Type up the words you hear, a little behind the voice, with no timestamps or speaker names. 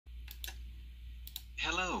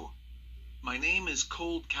Hello. My name is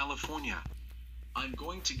Cold California. I'm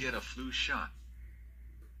going to get a flu shot.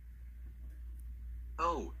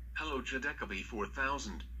 Oh, hello Jadecaby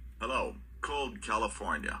 4000. Hello, Cold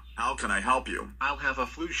California. How can I help you? I'll have a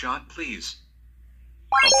flu shot, please.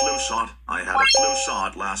 A flu shot? I had a flu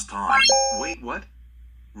shot last time. Wait, what?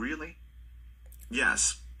 Really?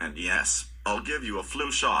 Yes, and yes, I'll give you a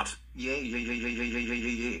flu shot. Yay, yay, yay, yay, yay, yay, yay,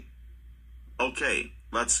 yay. Okay,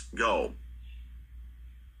 let's go.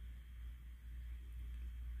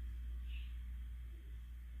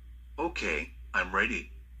 Okay, I'm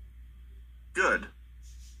ready. Good.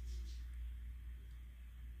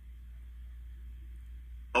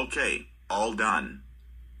 Okay, all done.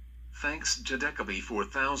 Thanks, Jadecaby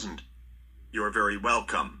 4000. You're very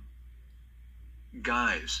welcome.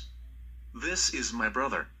 Guys, this is my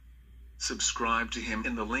brother. Subscribe to him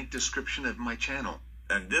in the link description of my channel.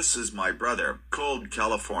 And this is my brother, Cold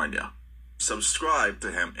California. Subscribe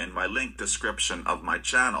to him in my link description of my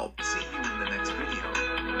channel. See ya.